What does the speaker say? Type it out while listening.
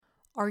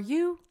Are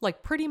you,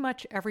 like pretty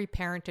much every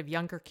parent of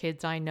younger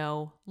kids I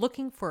know,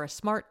 looking for a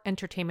smart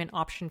entertainment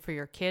option for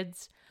your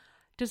kids?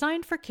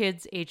 Designed for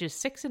kids ages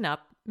 6 and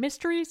up,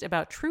 Mysteries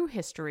About True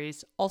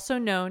Histories, also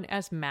known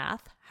as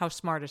Math, how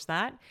smart is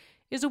that,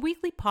 is a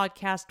weekly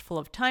podcast full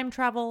of time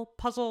travel,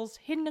 puzzles,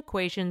 hidden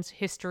equations,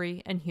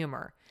 history, and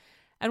humor.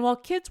 And while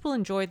kids will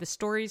enjoy the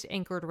stories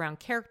anchored around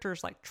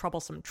characters like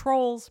troublesome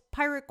trolls,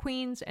 pirate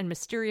queens, and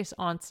mysterious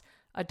aunts,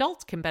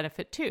 adults can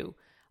benefit too.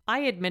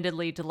 I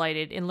admittedly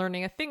delighted in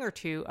learning a thing or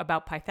two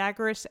about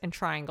Pythagoras and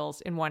triangles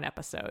in one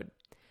episode.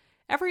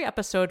 Every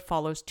episode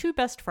follows two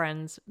best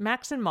friends,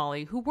 Max and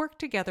Molly, who work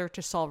together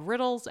to solve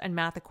riddles and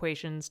math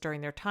equations during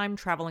their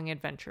time-traveling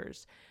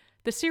adventures.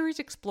 The series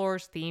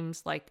explores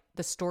themes like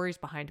the stories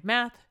behind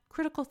math,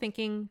 critical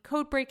thinking,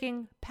 code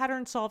breaking,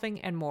 pattern solving,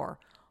 and more,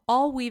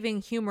 all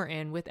weaving humor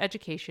in with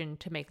education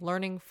to make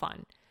learning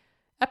fun.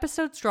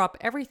 Episodes drop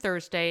every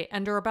Thursday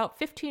and are about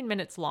 15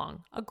 minutes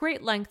long, a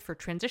great length for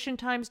transition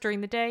times during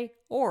the day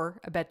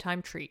or a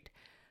bedtime treat.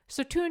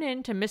 So tune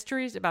in to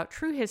Mysteries About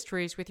True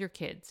Histories with your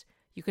kids.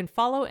 You can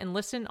follow and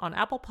listen on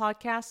Apple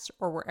Podcasts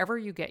or wherever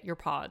you get your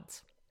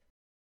pods.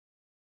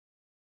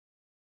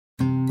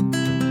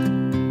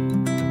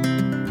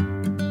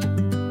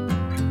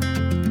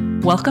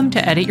 Welcome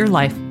to Edit Your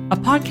Life, a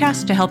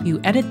podcast to help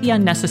you edit the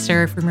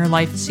unnecessary from your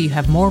life so you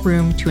have more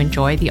room to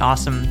enjoy the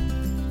awesome.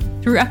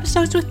 Through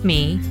episodes with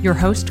me, your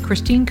host,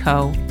 Christine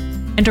Coe,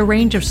 and a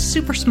range of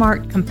super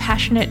smart,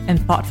 compassionate, and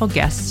thoughtful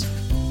guests,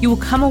 you will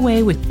come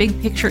away with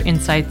big picture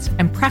insights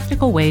and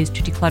practical ways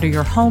to declutter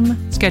your home,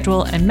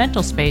 schedule, and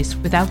mental space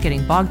without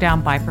getting bogged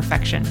down by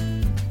perfection.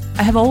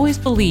 I have always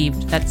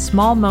believed that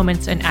small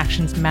moments and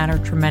actions matter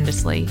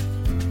tremendously.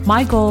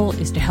 My goal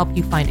is to help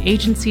you find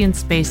agency and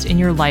space in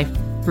your life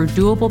through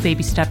doable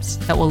baby steps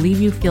that will leave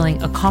you feeling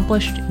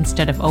accomplished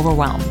instead of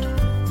overwhelmed.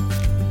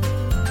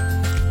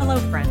 Hello,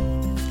 friend.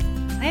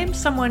 I am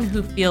someone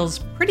who feels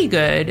pretty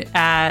good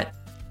at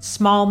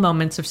small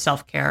moments of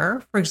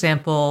self-care. For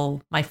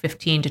example, my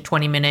 15 to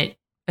 20 minute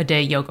a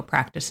day yoga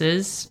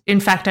practices. In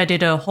fact, I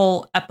did a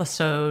whole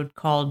episode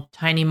called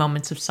Tiny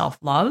Moments of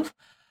Self-Love,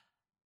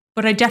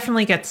 but I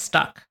definitely get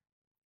stuck.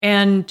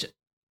 And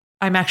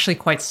I'm actually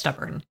quite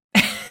stubborn.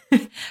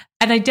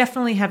 And I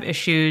definitely have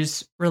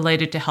issues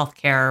related to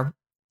healthcare,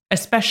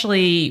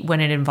 especially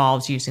when it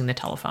involves using the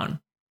telephone.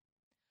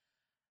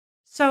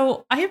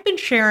 So I have been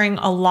sharing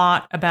a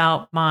lot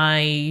about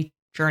my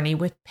journey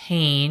with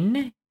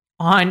pain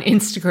on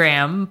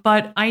Instagram,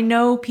 but I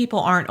know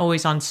people aren't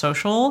always on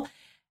social,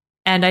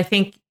 and I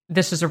think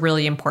this is a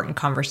really important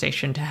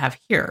conversation to have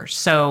here.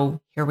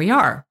 So here we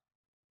are.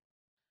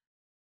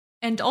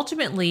 And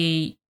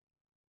ultimately,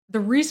 the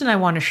reason I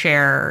want to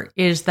share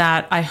is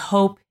that I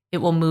hope it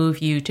will move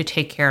you to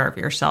take care of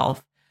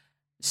yourself.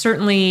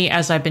 Certainly,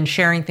 as I've been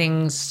sharing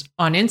things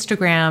on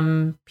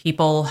Instagram,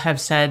 people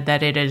have said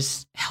that it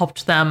has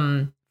helped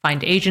them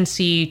find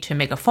agency to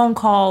make a phone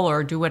call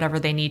or do whatever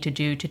they need to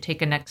do to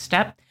take a next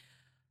step.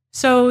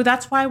 So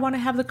that's why I want to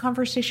have the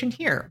conversation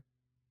here.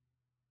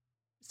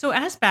 So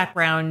as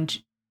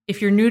background,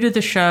 if you're new to the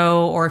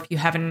show or if you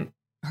haven't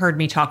heard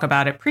me talk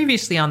about it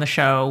previously on the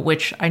show,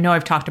 which I know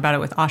I've talked about it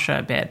with Asha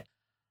a bit,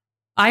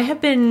 I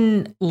have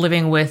been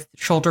living with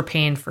shoulder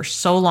pain for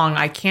so long,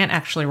 I can't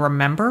actually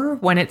remember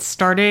when it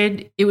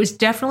started. It was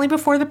definitely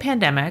before the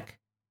pandemic,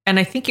 and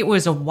I think it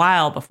was a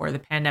while before the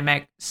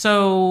pandemic.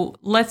 So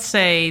let's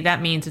say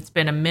that means it's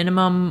been a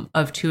minimum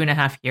of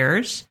 2.5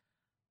 years,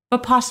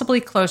 but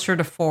possibly closer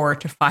to 4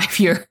 to 5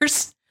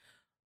 years,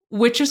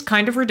 which is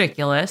kind of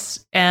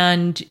ridiculous.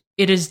 And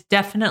it has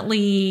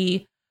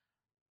definitely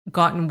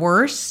gotten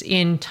worse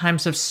in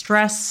times of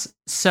stress.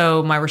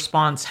 So my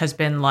response has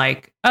been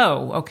like,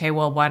 oh, okay,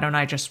 well, why don't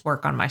I just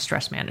work on my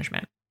stress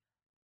management?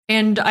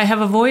 And I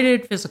have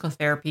avoided physical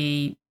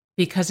therapy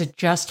because it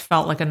just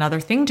felt like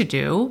another thing to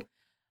do.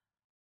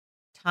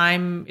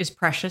 Time is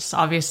precious,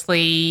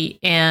 obviously,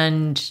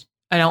 and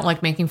I don't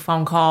like making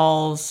phone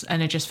calls,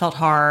 and it just felt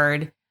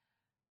hard.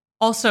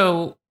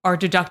 Also, our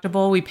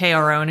deductible, we pay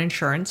our own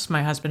insurance.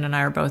 My husband and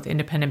I are both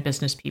independent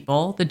business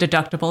people. The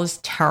deductible is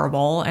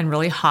terrible and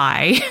really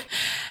high.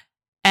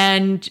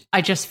 And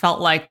I just felt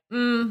like,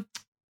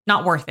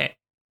 not worth it.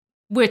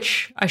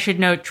 Which I should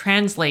note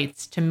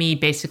translates to me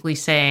basically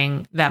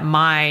saying that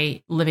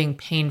my living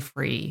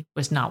pain-free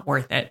was not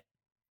worth it.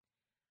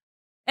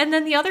 And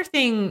then the other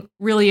thing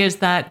really is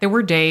that there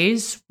were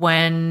days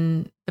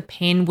when the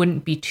pain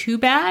wouldn't be too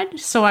bad.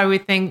 So I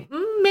would think,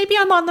 maybe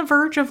I'm on the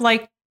verge of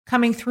like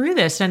coming through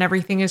this and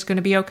everything is going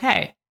to be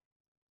okay.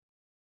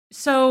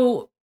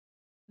 So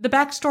the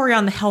backstory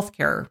on the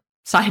healthcare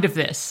side of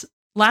this,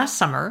 last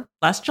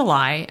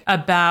July,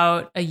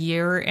 about 1.5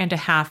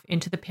 years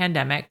into the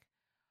pandemic,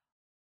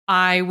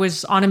 I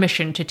was on a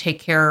mission to take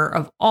care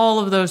of all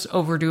of those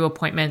overdue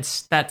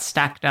appointments that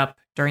stacked up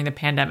during the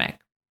pandemic.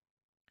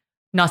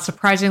 Not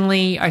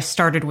surprisingly, I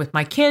started with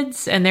my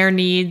kids and their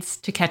needs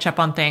to catch up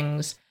on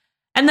things.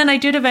 And then I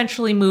did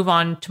eventually move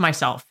on to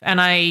myself.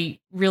 And I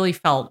really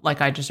felt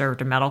like I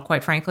deserved a medal,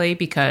 quite frankly,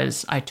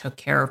 because I took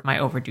care of my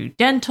overdue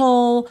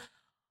dental.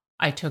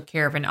 I took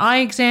care of an eye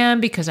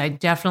exam because I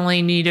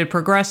definitely needed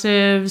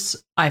progressives.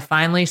 I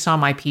finally saw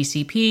my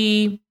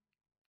PCP.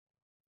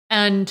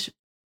 And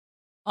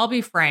I'll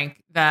be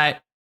frank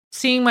that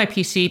seeing my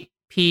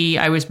PCP,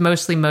 I was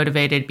mostly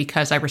motivated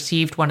because I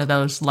received one of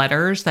those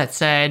letters that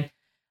said,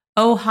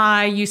 oh,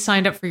 hi, you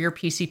signed up for your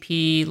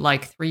PCP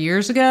like 3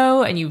 years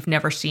ago and you've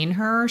never seen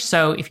her.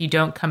 So if you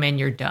don't come in,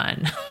 you're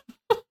done.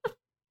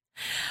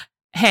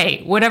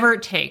 Hey, whatever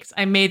it takes.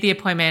 I made the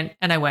appointment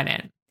and I went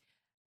in.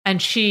 And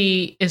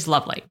she is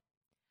lovely.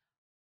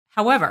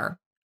 However,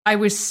 I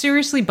was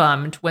seriously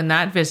bummed when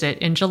that visit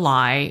in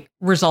July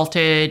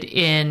resulted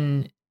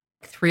in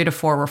 3 to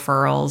 4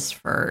 referrals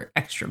for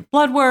extra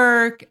blood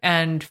work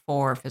and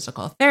for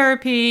physical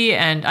therapy.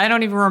 And I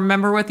don't even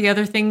remember what the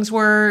other things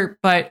were,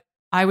 but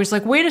I was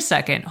like, wait a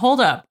second,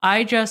 hold up.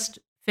 I just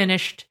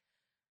finished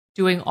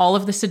doing all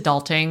of this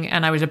adulting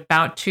and I was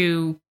about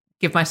to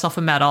give myself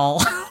a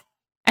medal.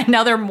 And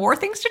now there are more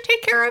things to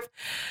take care of.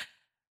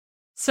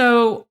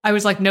 So I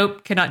was like,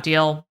 nope, cannot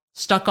deal.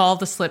 Stuck all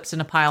the slips in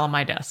a pile on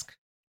my desk.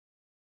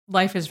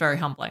 Life is very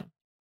humbling.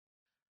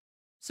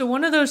 So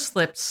one of those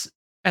slips,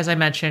 as I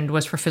mentioned,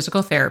 was for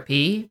physical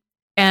therapy.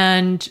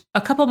 And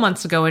a couple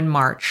months ago in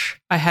March,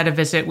 I had a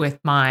visit with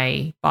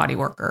my body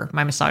worker,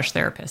 my massage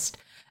therapist.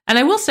 And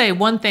I will say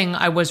one thing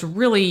I was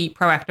really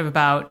proactive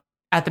about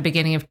at the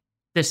beginning of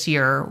this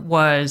year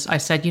was I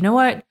said, you know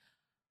what?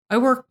 I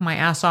work my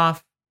ass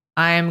off.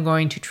 I am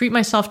going to treat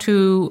myself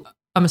to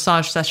a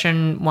massage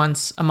session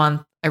once a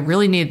month. I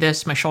really need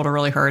this. My shoulder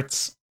really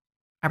hurts.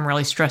 I'm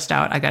really stressed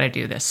out. I got to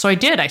do this. So I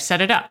did. I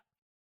set it up.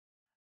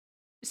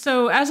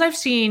 So as I've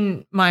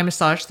seen my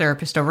massage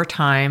therapist over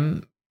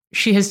time,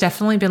 she has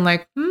definitely been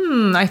like,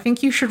 I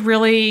think you should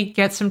really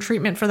get some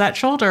treatment for that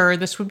shoulder.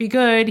 This would be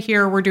good.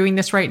 Here, we're doing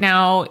this right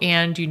now,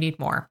 and you need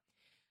more.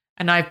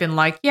 And I've been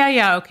like,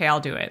 yeah, okay, I'll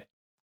do it.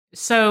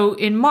 So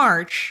in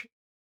March,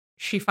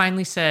 she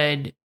finally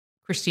said,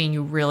 Christine,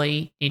 you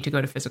really need to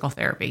go to physical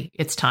therapy.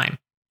 It's time.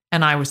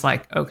 And I was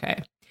like,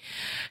 okay.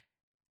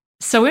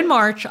 So in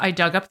March, I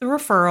dug up the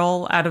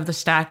referral out of the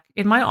stack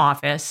in my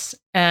office,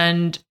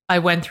 and I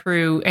went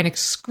through an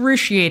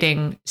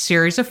excruciating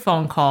series of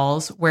phone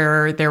calls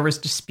where there was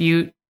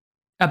dispute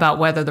about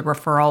whether the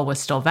referral was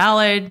still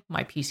valid.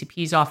 My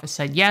PCP's office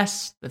said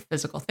yes. The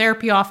physical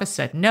therapy office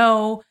said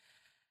no.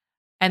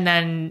 And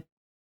then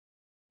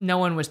no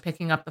one was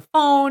picking up the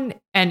phone.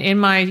 And in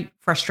my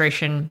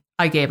frustration,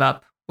 I gave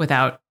up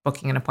without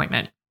booking an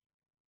appointment.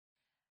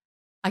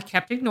 I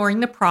kept ignoring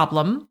the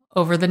problem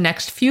over the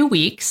next few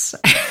weeks.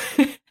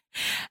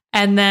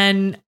 And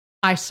then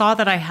I saw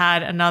that I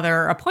had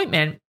another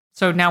appointment.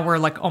 So now we're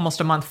like almost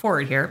a month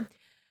forward here.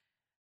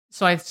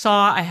 So I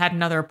saw I had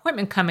another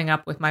appointment coming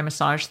up with my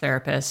massage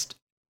therapist.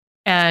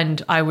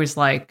 And I was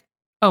like,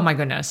 oh my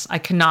goodness, I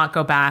cannot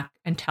go back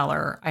and tell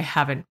her I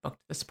haven't booked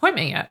this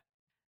appointment yet.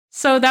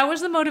 So that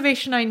was the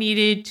motivation I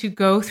needed to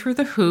go through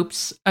the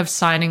hoops of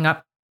signing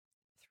up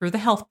through the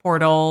health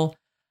portal,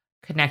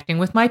 connecting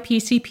with my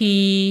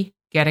PCP,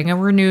 getting a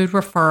renewed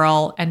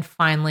referral, and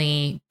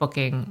finally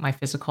booking my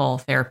physical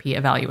therapy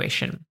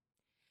evaluation.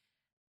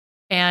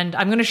 And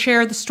I'm going to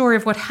share the story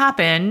of what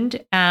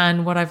happened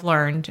and what I've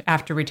learned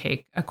after we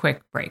take a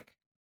quick break.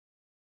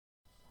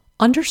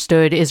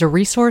 Understood is a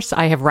resource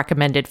I have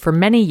recommended for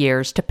many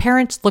years to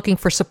parents looking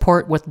for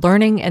support with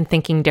learning and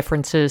thinking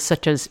differences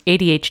such as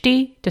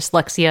ADHD,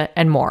 dyslexia,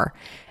 and more.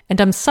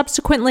 And I'm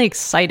subsequently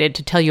excited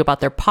to tell you about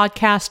their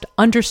podcast,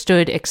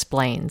 Understood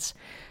Explains.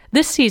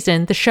 This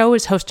season, the show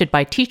is hosted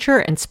by teacher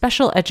and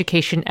special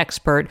education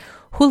expert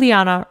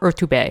Juliana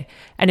Urtubey,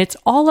 and it's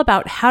all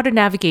about how to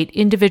navigate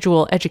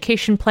individual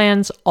education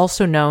plans,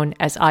 also known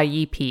as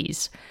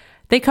IEPs.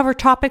 They cover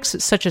topics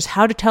such as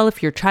how to tell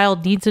if your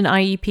child needs an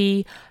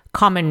IEP,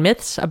 common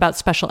myths about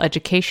special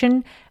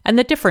education, and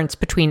the difference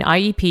between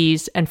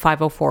IEPs and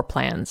 504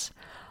 plans.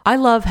 I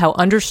love how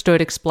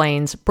Understood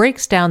Explains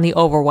breaks down the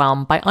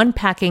overwhelm by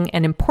unpacking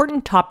an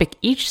important topic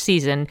each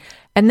season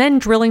and then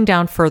drilling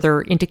down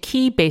further into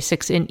key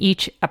basics in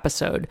each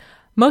episode.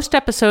 Most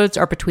episodes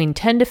are between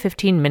 10 to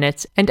 15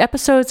 minutes, and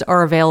episodes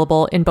are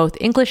available in both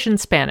English and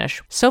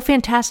Spanish. So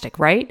fantastic,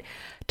 right?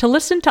 To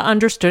listen to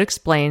Understood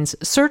Explains,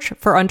 search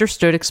for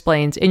Understood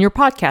Explains in your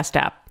podcast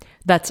app.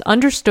 That's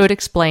Understood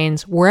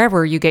Explains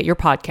wherever you get your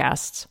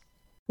podcasts.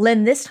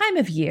 Lynn, this time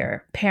of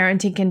year,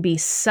 parenting can be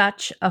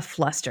such a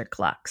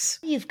flusterclux.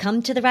 You've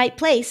come to the right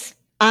place.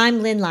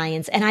 I'm Lynn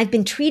Lyons, and I've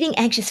been treating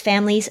anxious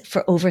families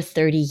for over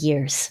 30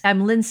 years.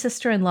 I'm Lynn's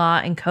sister-in-law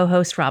and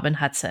co-host Robin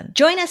Hudson.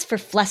 Join us for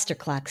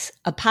Flusterclux,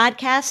 a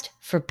podcast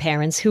for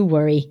parents who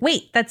worry.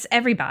 Wait, that's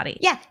everybody.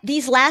 Yeah,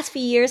 these last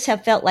few years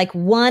have felt like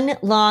one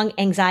long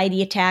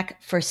anxiety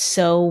attack for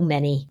so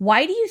many.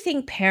 Why do you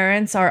think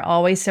parents are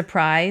always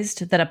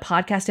surprised that a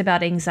podcast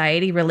about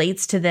anxiety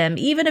relates to them,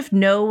 even if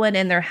no one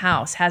in their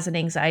house has an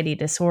anxiety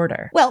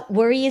disorder? Well,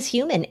 worry is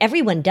human.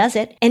 Everyone does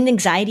it, and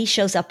anxiety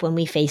shows up when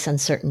we face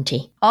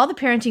uncertainty. All the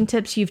parenting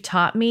tips you've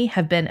taught me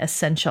have been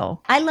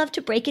essential. I love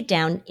to break it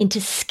down into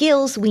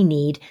skills we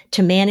need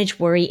to manage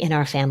worry in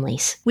our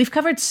families. We've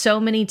covered so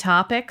many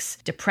topics,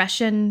 stress,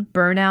 depression,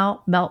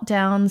 burnout,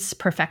 meltdowns,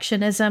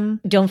 perfectionism.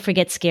 Don't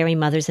forget scary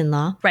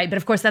mothers-in-law. Right, but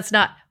of course that's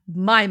not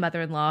my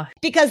mother-in-law.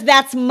 Because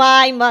that's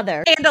my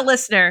mother. And a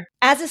listener.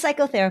 As a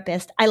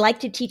psychotherapist, I like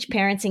to teach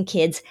parents and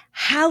kids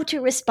how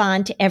to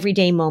respond to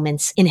everyday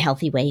moments in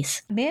healthy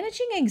ways.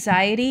 Managing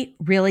anxiety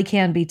really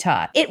can be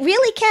taught. It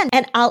really can.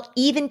 And I'll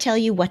even tell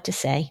you what to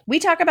say. We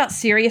talk about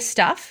serious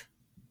stuff,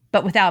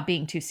 but without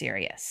being too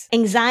serious.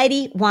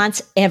 Anxiety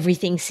wants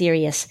everything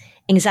serious.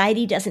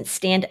 Anxiety doesn't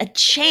stand a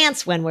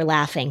chance when we're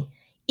laughing,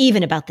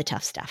 even about the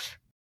tough stuff.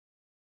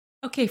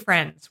 Okay,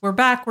 friends, we're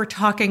back. We're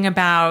talking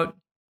about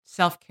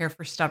self-care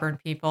for stubborn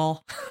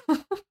people.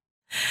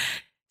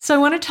 So I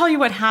want to tell you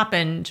what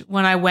happened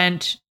when I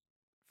went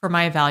for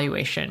my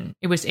evaluation.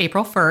 It was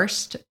April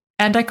 1st,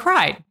 and I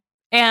cried.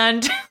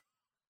 And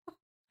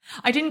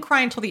I didn't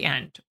cry until the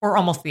end, or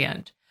almost the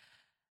end.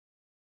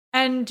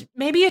 And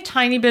maybe a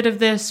tiny bit of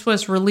this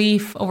was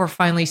relief over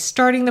finally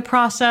starting the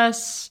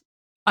process.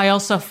 I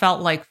also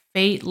felt like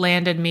fate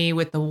landed me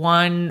with the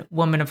one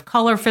woman of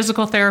color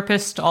physical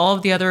therapist. All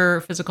of the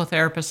other physical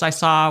therapists I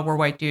saw were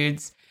white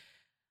dudes.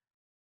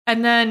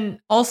 And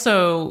then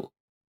also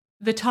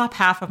the top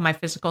half of my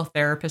physical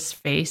therapist's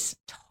face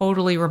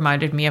totally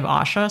reminded me of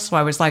Asha. So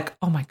I was like,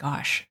 oh my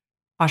gosh,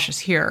 Asha's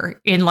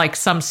here in like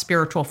some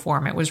spiritual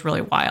form. It was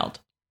really wild.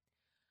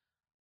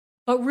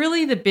 But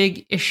really the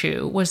big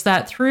issue was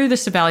that through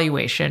this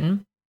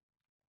evaluation,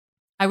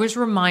 I was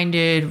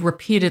reminded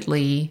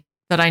repeatedly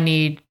that I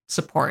need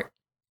support.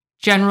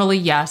 Generally,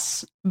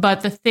 yes.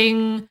 But the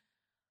thing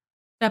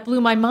that blew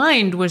my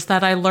mind was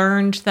that I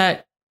learned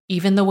that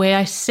even the way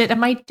I sit at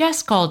my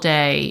desk all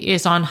day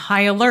is on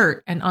high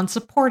alert and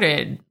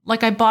unsupported.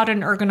 Like I bought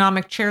an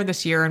ergonomic chair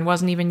this year and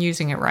wasn't even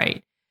using it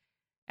right.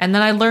 And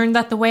then I learned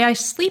that the way I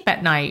sleep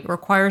at night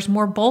requires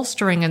more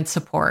bolstering and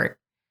support.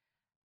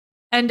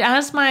 And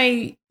as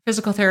my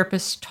physical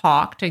therapist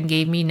talked and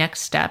gave me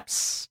next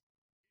steps,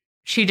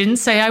 she didn't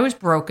say I was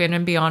broken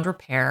and beyond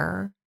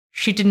repair.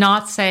 She did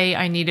not say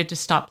I needed to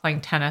stop playing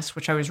tennis,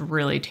 which I was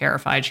really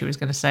terrified she was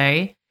going to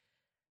say.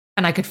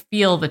 And I could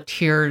feel the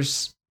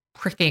tears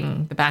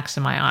pricking the backs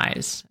of my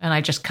eyes. And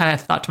I just kind of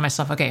thought to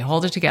myself, okay,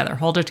 hold it together,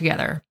 hold it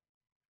together.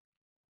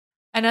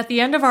 And at the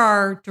end of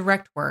our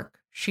direct work,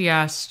 she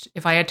asked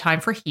if I had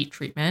time for heat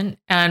treatment.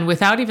 And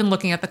without even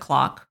looking at the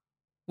clock,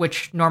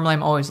 which normally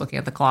I'm always looking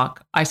at the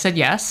clock, I said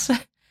yes.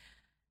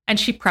 And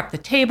she prepped the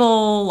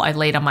table. I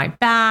laid on my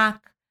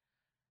back.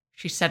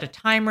 She set a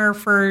timer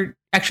for,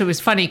 actually it was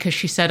funny because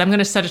she said, I'm going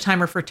to set a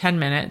timer for 10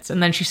 minutes.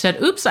 And then she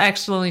said, oops, I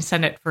accidentally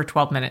set it for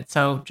 12 minutes.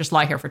 So just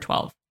lie here for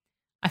 12.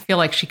 I feel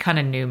like she kind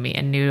of knew me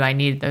and knew I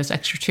needed those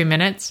extra 2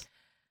 minutes.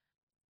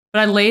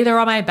 But I lay there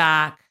on my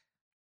back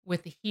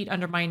with the heat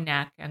under my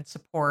neck and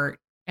support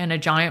and a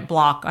giant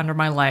block under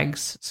my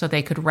legs so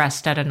they could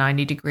rest at a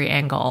 90-degree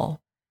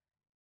angle.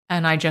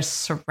 And I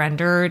just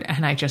surrendered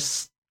and I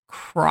just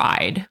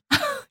cried.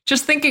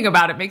 Just thinking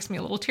about it makes me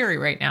a little teary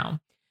right now.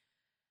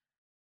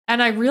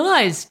 And I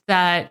realized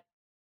that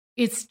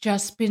it's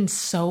just been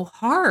so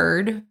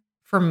hard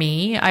for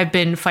me. I've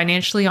been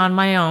financially on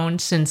my own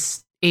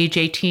since age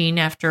 18.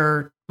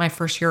 After my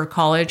first year of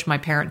college, my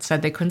parents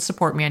said they couldn't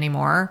support me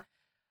anymore.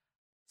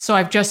 So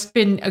I've just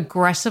been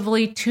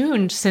aggressively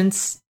tuned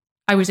since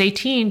I was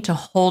 18 to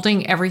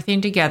holding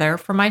everything together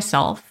for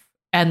myself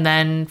and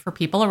then for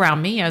people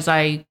around me as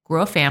I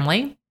grew a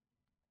family.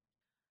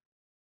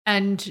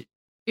 And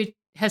it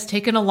has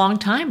taken a long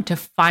time to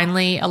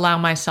finally allow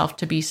myself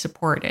to be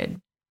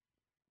supported.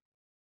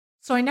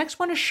 So I next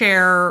want to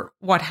share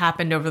what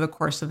happened over the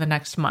course of the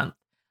next month.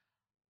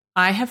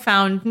 I have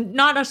found,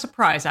 not a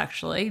surprise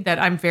actually, that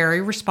I'm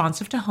very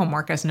responsive to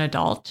homework as an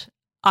adult.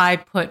 I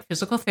put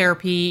physical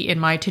therapy in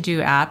my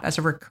to-do app as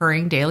a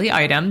recurring daily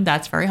item.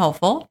 That's very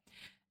helpful.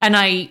 And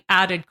I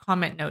added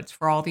comment notes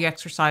for all the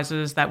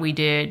exercises that we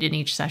did in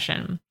each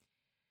session.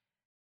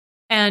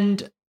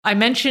 And I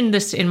mentioned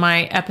this in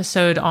my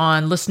episode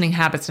on listening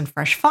habits and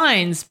fresh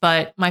finds,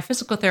 but my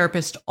physical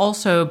therapist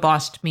also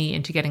bossed me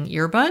into getting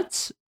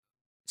earbuds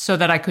so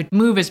that I could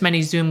move as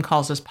many Zoom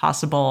calls as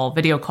possible,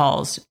 video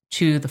calls,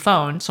 to the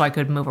phone so I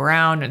could move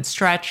around and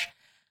stretch.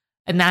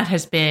 And that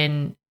has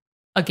been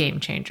a game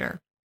changer.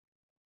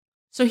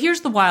 So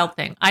here's the wild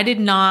thing. I did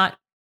not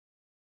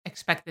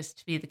expect this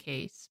to be the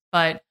case,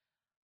 but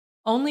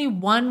only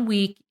 1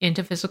 week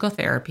into physical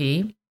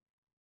therapy,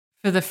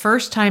 for the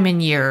first time in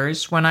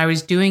years, when I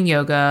was doing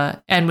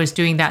yoga and was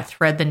doing that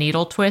thread the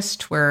needle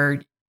twist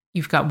where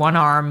you've got one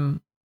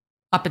arm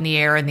up in the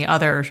air and the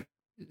other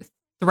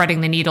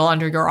threading the needle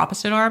under your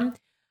opposite arm,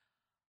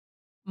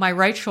 my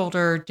right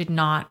shoulder did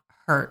not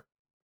hurt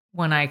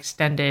when I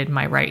extended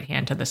my right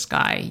hand to the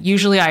sky.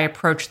 Usually I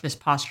approach this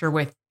posture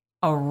with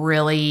a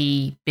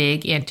really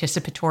big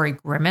anticipatory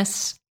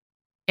grimace.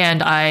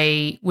 And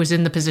I was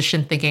in the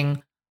position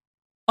thinking,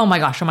 oh my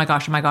gosh, oh my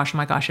gosh, oh my gosh, oh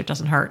my gosh, it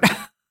doesn't hurt.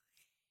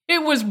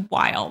 It was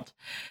wild.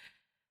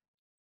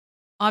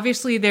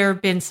 Obviously, there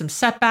have been some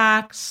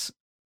setbacks.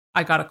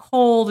 I got a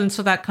cold, and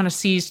so that kind of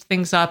seized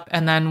things up.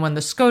 And then when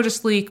the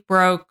SCOTUS leak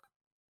broke,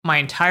 my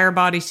entire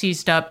body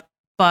seized up.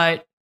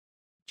 But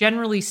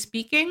generally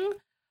speaking,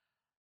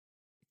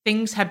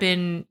 things have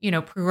been,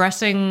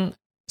 progressing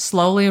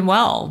slowly and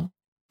well.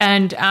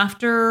 And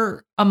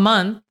after a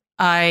month,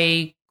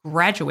 I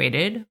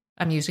graduated.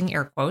 I'm using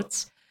air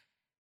quotes,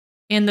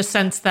 in the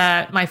sense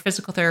that my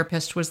physical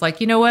therapist was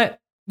like, you know what?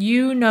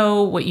 You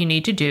know what you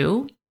need to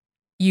do.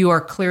 You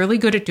are clearly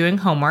good at doing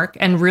homework.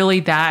 And really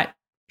that,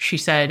 she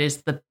said,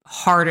 is the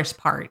hardest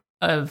part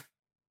of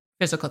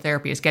physical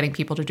therapy, is getting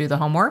people to do the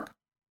homework.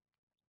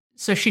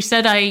 So she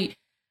said I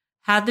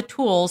had the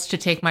tools to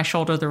take my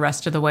shoulder the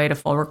rest of the way to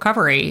full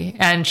recovery.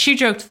 And she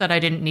joked that I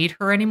didn't need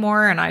her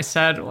anymore. And I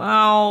said,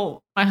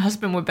 well, my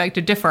husband would beg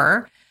to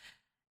differ.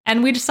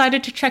 And we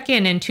decided to check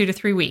in 2 to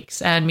 3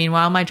 weeks. And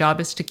meanwhile, my job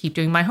is to keep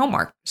doing my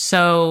homework.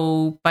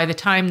 So by the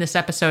time this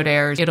episode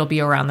airs, it'll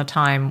be around the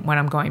time when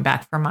I'm going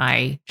back for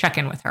my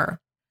check-in with her.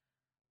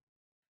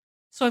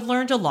 So I've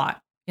learned a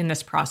lot in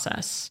this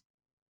process.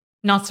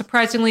 Not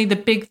surprisingly, the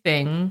big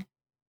thing,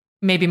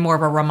 maybe more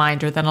of a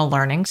reminder than a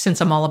learning,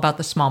 since I'm all about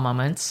the small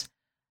moments.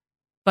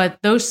 But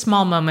those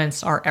small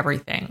moments are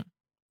everything.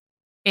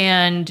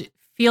 And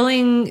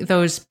feeling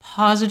those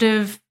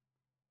positive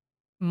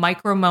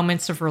micro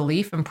moments of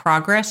relief and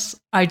progress,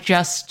 I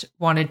just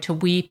wanted to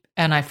weep,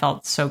 and I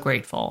felt so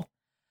grateful.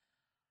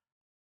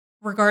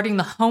 Regarding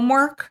the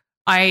homework,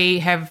 I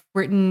have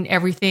written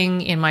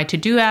everything in my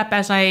to-do app,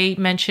 as I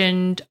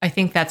mentioned. I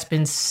think that's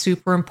been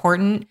super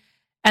important.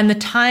 And the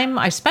time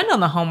I spend on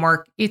the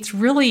homework, it's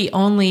really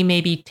only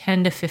maybe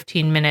 10 to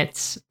 15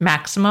 minutes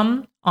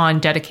maximum on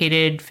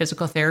dedicated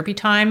physical therapy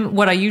time.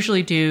 What I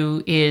usually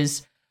do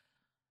is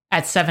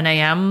at 7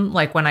 a.m.,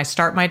 like when I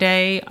start my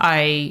day,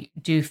 I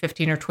do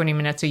 15 or 20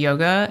 minutes of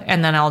yoga,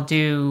 and then I'll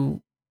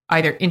do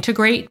either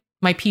integrate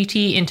my PT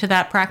into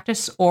that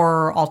practice,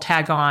 or I'll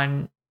tag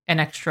on an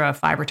extra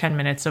 5 or 10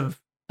 minutes of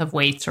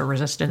weights or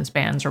resistance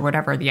bands or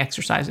whatever the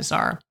exercises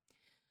are.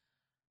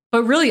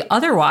 But really,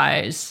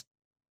 otherwise,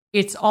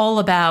 it's all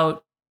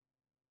about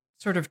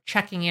sort of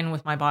checking in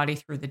with my body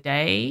through the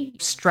day,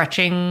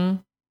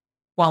 stretching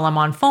while I'm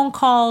on phone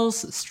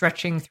calls,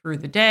 stretching through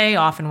the day,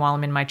 often while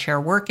I'm in my chair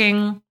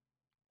working.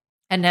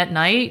 And at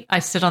night, I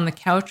sit on the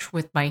couch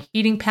with my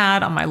heating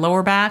pad on my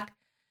lower back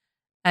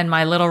and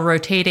my little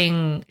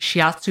rotating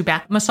shiatsu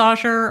back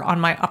massager on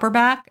my upper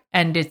back.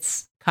 And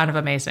it's kind of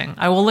amazing.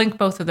 I will link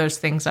both of those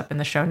things up in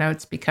the show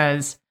notes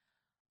because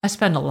I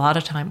spend a lot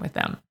of time with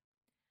them.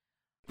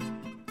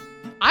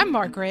 I'm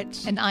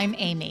Margaret. And I'm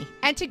Amy.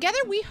 And together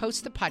we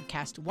host the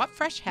podcast, What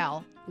Fresh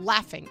Hell?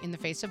 Laughing in the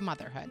Face of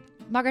Motherhood.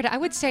 Margaret, I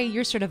would say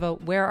you're sort of a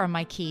where are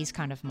my keys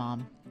kind of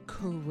mom.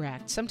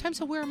 Correct.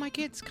 Sometimes a where are my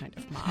kids kind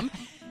of mom.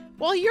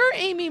 Well, you're,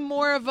 Amy,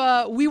 more of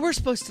a we were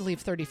supposed to leave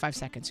 35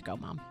 seconds ago,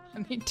 mom.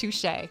 I mean,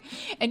 touche.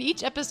 In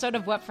each episode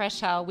of What Fresh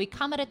Hell, we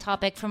come at a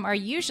topic from our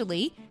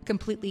usually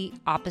completely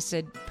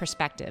opposite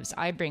perspectives.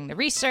 I bring the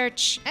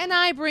research. And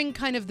I bring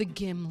kind of the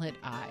gimlet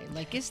eye.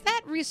 Like, is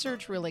that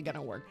research really going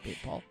to work,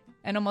 people?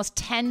 And almost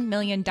 10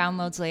 million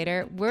downloads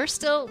later, we're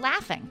still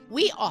laughing.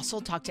 We also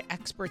talk to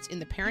experts in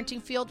the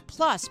parenting field,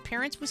 plus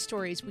parents with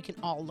stories we can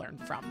all learn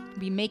from.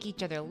 We make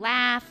each other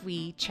laugh,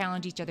 we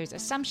challenge each other's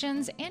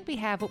assumptions, and we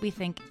have what we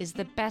think is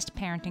the best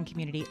parenting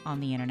community on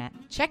the internet.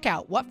 Check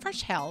out What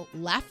Fresh Hell?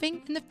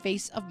 Laughing in the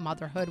Face of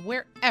Motherhood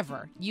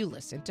wherever you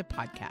listen to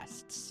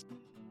podcasts.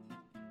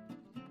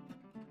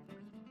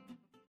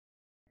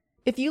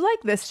 If you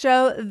like this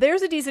show,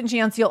 there's a decent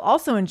chance you'll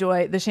also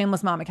enjoy the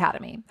Shameless Mom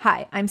Academy.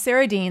 Hi, I'm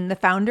Sarah Dean, the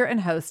founder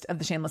and host of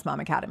the Shameless Mom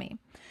Academy.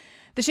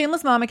 The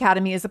Shameless Mom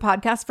Academy is a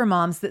podcast for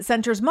moms that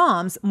centers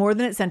moms more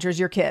than it centers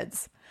your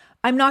kids.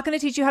 I'm not going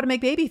to teach you how to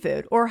make baby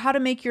food or how to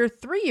make your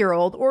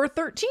 3-year-old or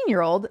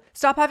 13-year-old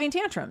stop having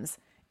tantrums.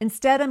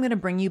 Instead, I'm going to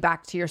bring you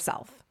back to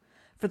yourself.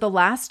 For the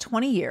last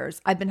 20 years,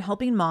 I've been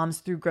helping moms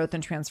through growth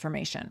and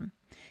transformation.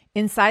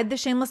 Inside the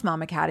Shameless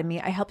Mom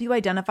Academy, I help you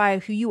identify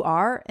who you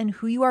are and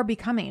who you are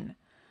becoming.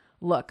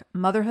 Look,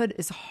 motherhood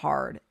is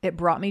hard. It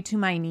brought me to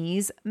my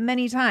knees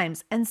many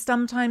times and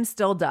sometimes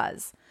still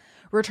does.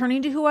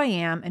 Returning to who I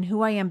am and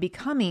who I am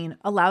becoming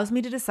allows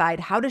me to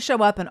decide how to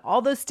show up in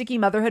all those sticky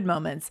motherhood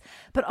moments,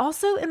 but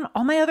also in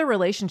all my other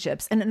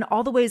relationships and in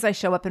all the ways I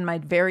show up in my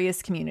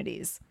various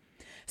communities.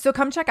 So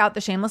come check out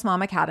the Shameless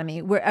Mom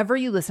Academy wherever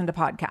you listen to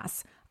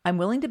podcasts. I'm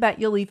willing to bet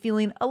you'll leave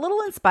feeling a little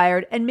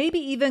inspired and maybe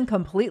even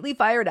completely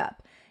fired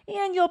up.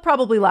 And you'll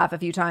probably laugh a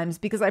few times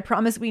because I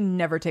promise we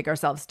never take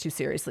ourselves too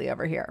seriously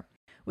over here.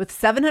 With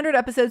 700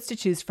 episodes to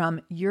choose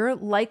from, you're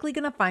likely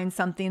going to find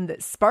something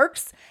that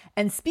sparks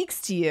and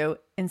speaks to you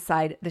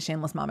inside the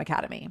Shameless Mom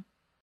Academy.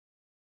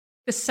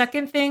 The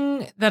second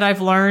thing that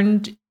I've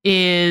learned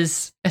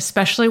is,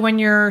 especially when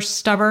you're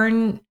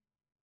stubborn,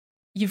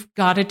 you've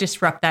got to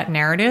disrupt that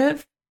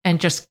narrative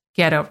and just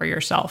get over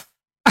yourself.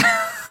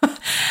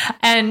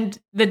 And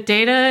the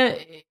data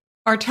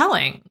are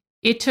telling.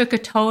 It took a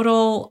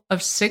total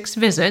of 6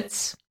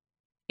 visits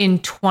in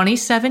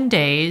 27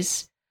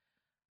 days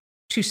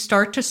to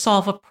start to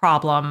solve a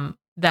problem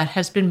that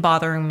has been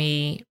bothering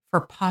me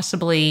for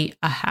possibly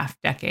a half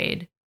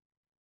decade.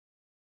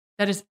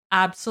 That is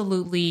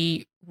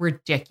absolutely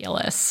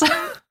ridiculous.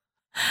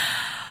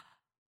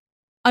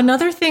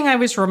 Another thing I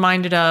was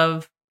reminded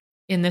of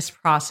in this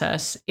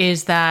process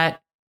is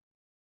that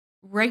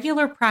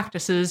regular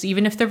practices,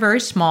 even if they're very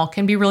small,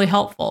 can be really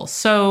helpful.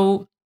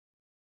 So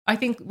I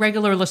think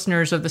regular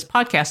listeners of this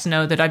podcast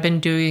know that I've been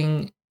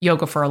doing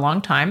yoga for a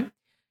long time.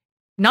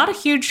 Not a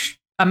huge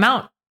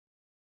amount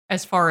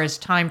as far as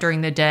time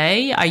during the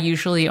day. I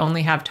usually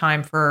only have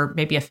time for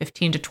maybe a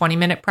 15 to 20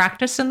 minute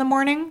practice in the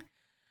morning.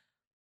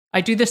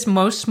 I do this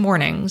most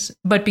mornings,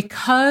 but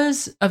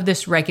because of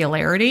this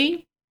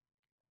regularity,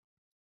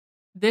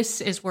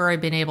 this is where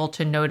I've been able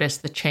to notice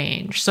the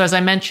change. So as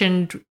I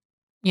mentioned,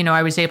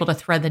 I was able to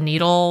thread the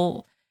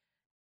needle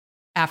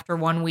after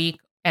 1 week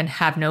and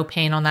have no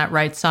pain on that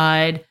right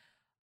side.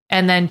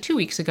 And then 2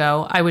 weeks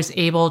ago, I was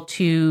able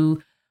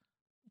to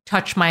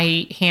touch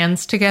my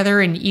hands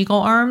together in eagle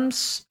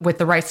arms with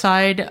the right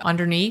side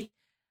underneath,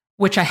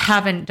 which I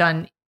haven't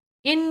done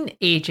in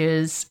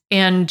ages.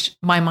 And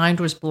my mind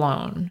was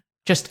blown,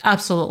 just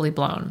absolutely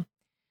blown.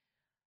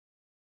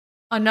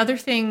 Another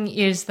thing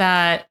is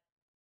that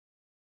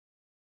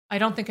I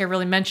don't think I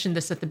really mentioned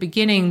this at the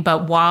beginning,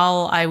 but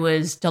while I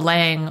was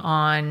delaying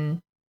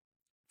on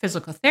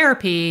physical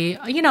therapy,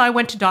 I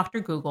went to Dr.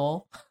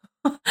 Google.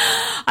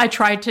 I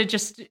tried to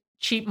just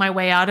cheat my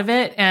way out of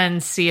it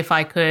and see if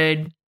I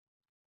could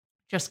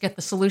just get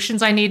the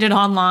solutions I needed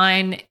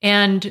online.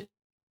 And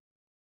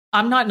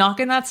I'm not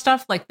knocking that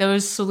stuff. Like,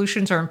 those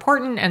solutions are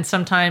important, and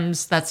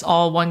sometimes that's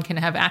all one can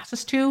have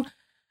access to.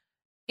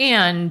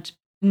 And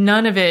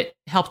none of it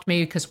helped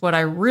me, because what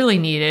I really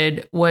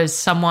needed was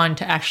someone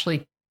to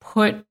actually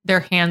put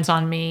their hands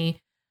on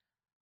me,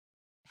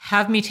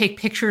 have me take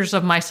pictures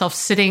of myself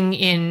sitting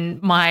in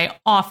my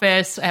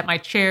office at my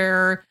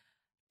chair,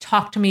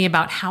 talk to me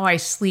about how I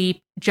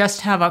sleep,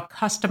 just have a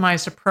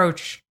customized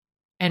approach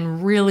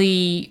and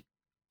really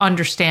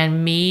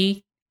understand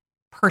me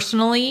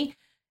personally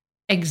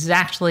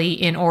exactly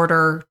in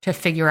order to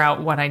figure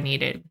out what I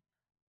needed.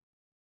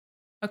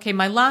 Okay,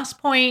 my last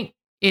point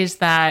is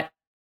that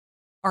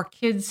our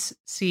kids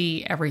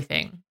see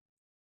everything.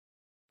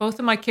 Both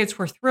of my kids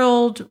were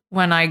thrilled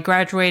when I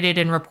graduated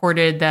and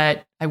reported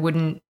that I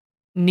wouldn't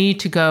need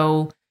to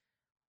go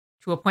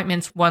to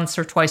appointments once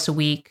or twice a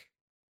week.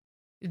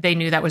 They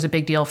knew that was a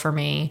big deal for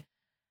me.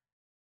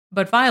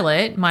 But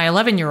Violet, my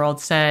 11-year-old,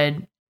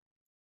 said,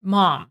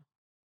 "Mom,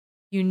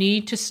 you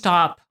need to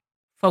stop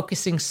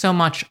focusing so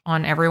much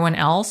on everyone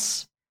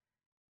else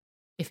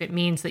if it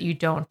means that you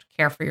don't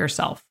care for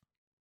yourself."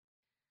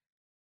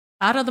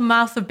 Out of the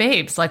mouth of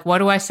babes, like, what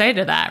do I say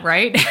to that,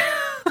 right?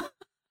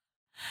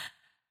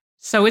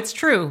 So it's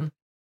true.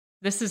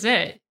 This is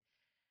it.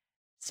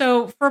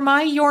 So for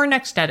your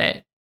next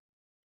edit,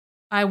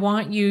 I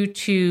want you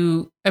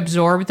to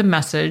absorb the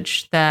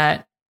message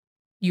that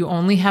you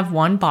only have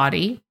one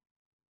body.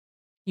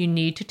 You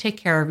need to take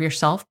care of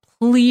yourself.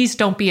 Please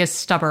don't be as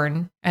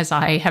stubborn as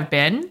I have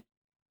been.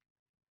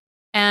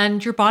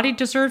 And your body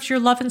deserves your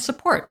love and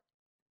support.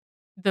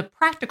 The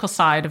practical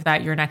side of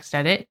that, your next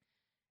edit,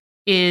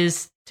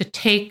 is to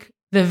take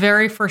the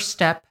very first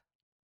step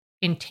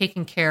in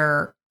taking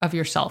care of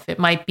yourself. It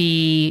might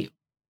be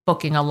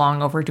booking a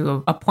long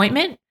overdue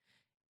appointment.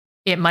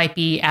 It might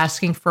be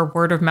asking for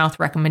word of mouth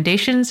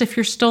recommendations if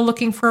you're still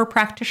looking for a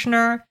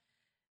practitioner.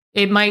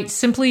 It might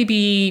simply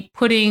be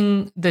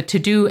putting the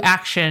to-do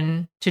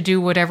action to do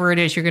whatever it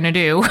is you're going to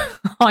do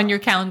on your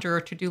calendar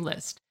or to-do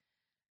list.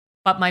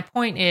 But my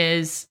point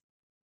is,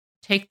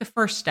 take the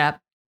first step.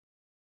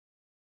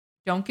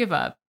 Don't give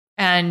up.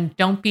 And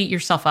don't beat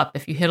yourself up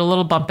if you hit a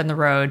little bump in the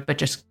road, but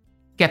just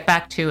get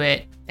back to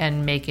it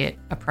and make it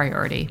a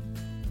priority.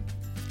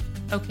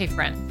 Okay,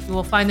 friends, you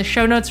will find the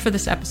show notes for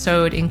this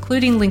episode,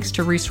 including links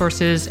to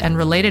resources and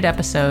related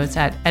episodes,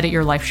 at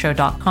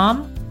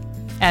edityourlifeshow.com.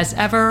 As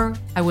ever,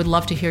 I would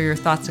love to hear your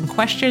thoughts and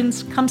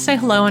questions. Come say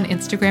hello on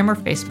Instagram or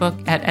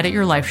Facebook at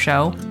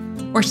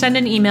edityourlifeshow, or send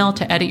an email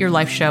to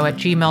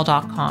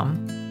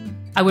edityourlifeshow@gmail.com.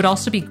 I would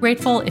also be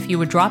grateful if you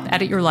would drop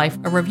Edit Your Life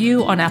a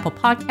review on Apple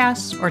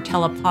Podcasts, or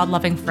tell a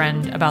pod-loving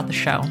friend about the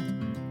show.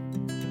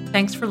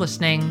 Thanks for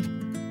listening,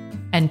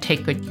 and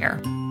take good care.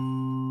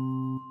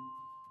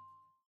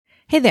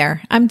 Hey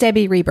there, I'm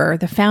Debbie Reber,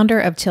 the founder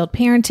of Tilt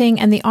Parenting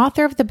and the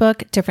author of the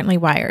book Differently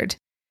Wired.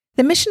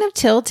 The mission of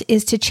Tilt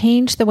is to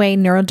change the way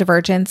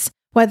neurodivergence,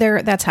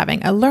 whether that's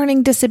having a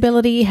learning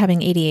disability,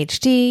 having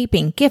ADHD,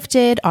 being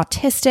gifted,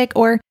 autistic,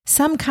 or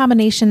some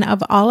combination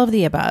of all of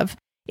the above,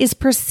 is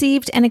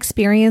perceived and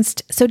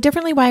experienced so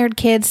differently wired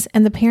kids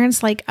and the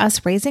parents like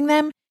us raising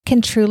them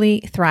can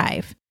truly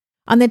thrive.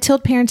 On the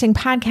Tilt Parenting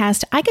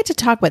podcast, I get to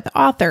talk with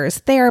authors,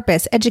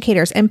 therapists,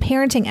 educators, and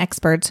parenting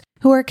experts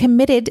who are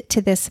committed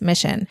to this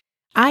mission.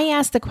 I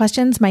ask the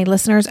questions my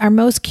listeners are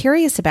most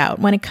curious about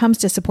when it comes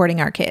to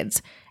supporting our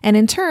kids. And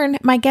in turn,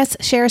 my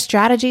guests share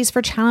strategies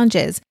for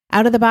challenges,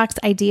 out-of-the-box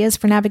ideas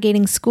for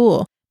navigating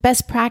school,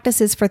 best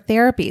practices for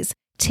therapies,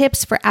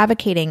 tips for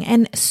advocating,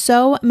 and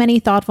so many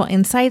thoughtful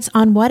insights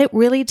on what it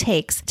really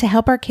takes to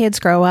help our kids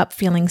grow up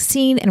feeling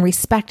seen and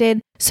respected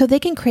so they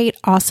can create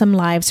awesome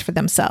lives for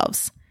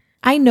themselves.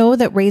 I know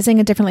that raising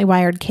a differently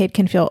wired kid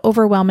can feel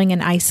overwhelming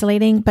and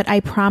isolating, but I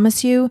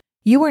promise you,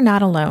 you are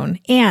not alone,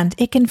 and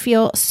it can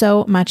feel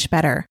so much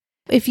better.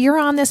 If you're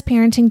on this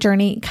parenting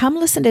journey, come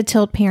listen to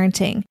Tilt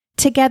Parenting.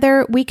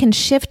 Together, we can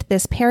shift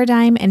this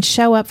paradigm and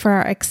show up for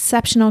our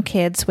exceptional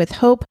kids with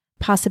hope,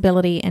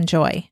 possibility, and joy.